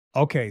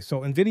Okay,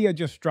 so Nvidia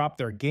just dropped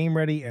their Game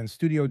Ready and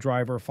Studio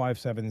Driver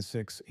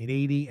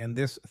 57680, and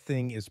this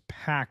thing is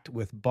packed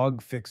with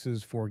bug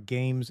fixes for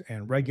games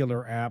and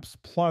regular apps.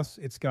 Plus,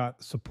 it's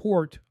got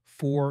support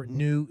for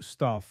new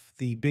stuff.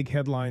 The big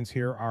headlines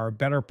here are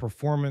better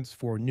performance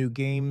for new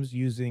games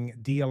using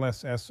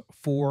DLSS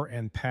 4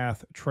 and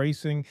path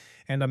tracing,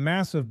 and a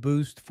massive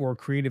boost for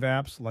creative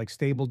apps like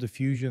Stable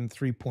Diffusion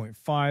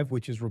 3.5,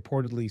 which is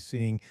reportedly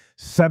seeing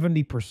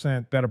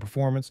 70% better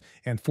performance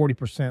and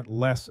 40%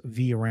 less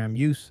VRAM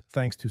use,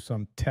 thanks to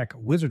some tech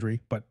wizardry.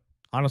 But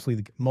honestly,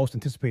 the most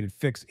anticipated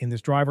fix in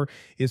this driver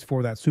is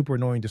for that super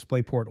annoying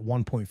DisplayPort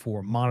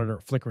 1.4 monitor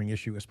flickering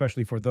issue,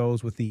 especially for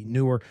those with the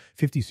newer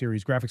 50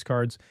 series graphics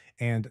cards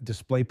and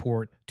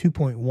DisplayPort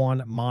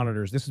 2.1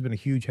 monitors. This has been a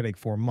huge headache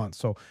for months.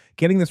 So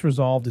getting this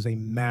resolved is a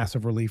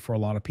massive relief for a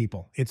lot of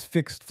people. It's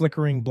fixed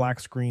flickering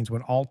black screens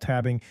when alt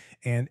tabbing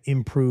and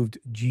improved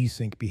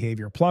G-Sync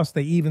behavior. Plus,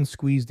 they even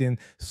squeezed in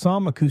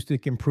some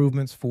acoustic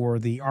improvements for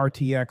the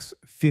RTX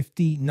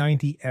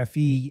 5090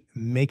 FE,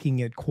 making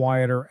it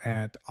quieter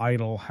at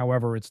idle.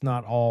 However, it's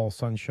not all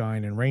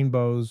sunshine and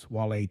rainbows.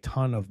 While a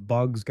ton of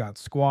bugs got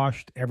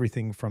squashed,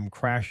 everything from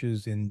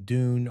crashes in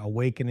Dune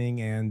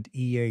Awakening and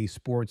EA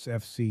Sports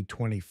FC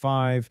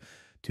 25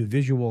 to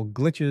visual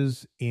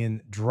glitches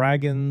in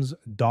Dragon's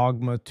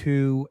Dogma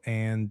 2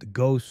 and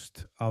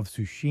Ghost of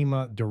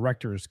Tsushima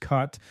Director's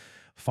Cut.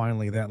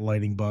 Finally, that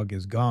lighting bug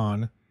is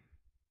gone.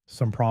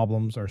 Some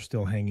problems are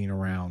still hanging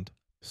around.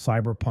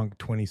 Cyberpunk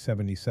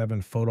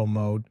 2077 photo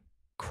mode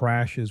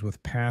crashes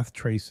with path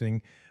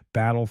tracing.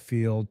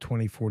 Battlefield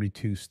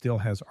 2042 still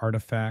has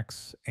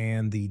artifacts,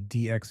 and the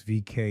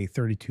DXVK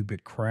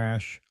 32-bit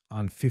crash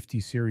on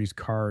 50 series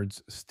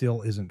cards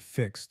still isn't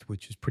fixed,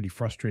 which is pretty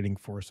frustrating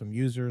for some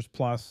users.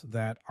 Plus,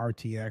 that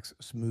RTX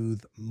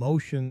smooth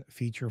motion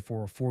feature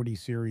for 40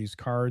 series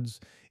cards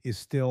is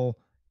still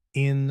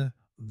in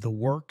the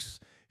works,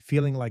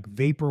 feeling like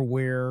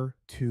vaporware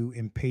to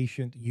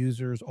impatient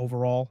users.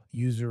 Overall,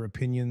 user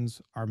opinions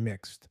are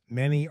mixed.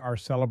 Many are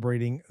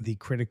celebrating the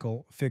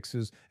critical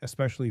fixes,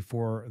 especially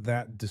for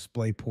that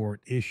DisplayPort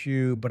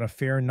issue, but a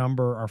fair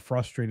number are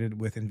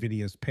frustrated with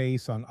NVIDIA's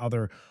pace on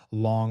other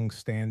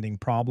long-standing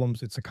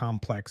problems. It's a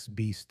complex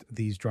beast,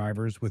 these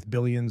drivers, with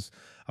billions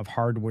of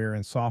hardware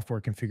and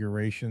software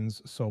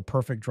configurations, so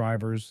perfect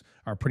drivers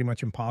are pretty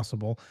much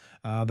impossible.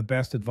 The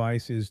best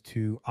advice is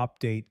to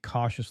update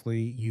cautiously,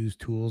 use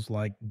tools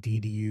like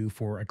DDU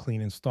for a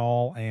clean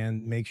install,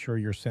 and make sure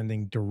you're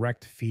sending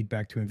direct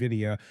feedback to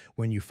NVIDIA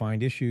when you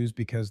find issues,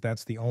 because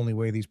that's the only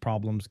way these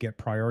problems get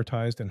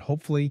prioritized and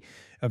hopefully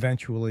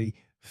eventually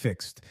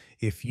fixed.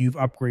 If you've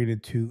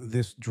upgraded to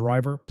this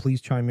driver, please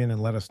chime in and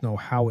let us know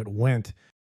how it went.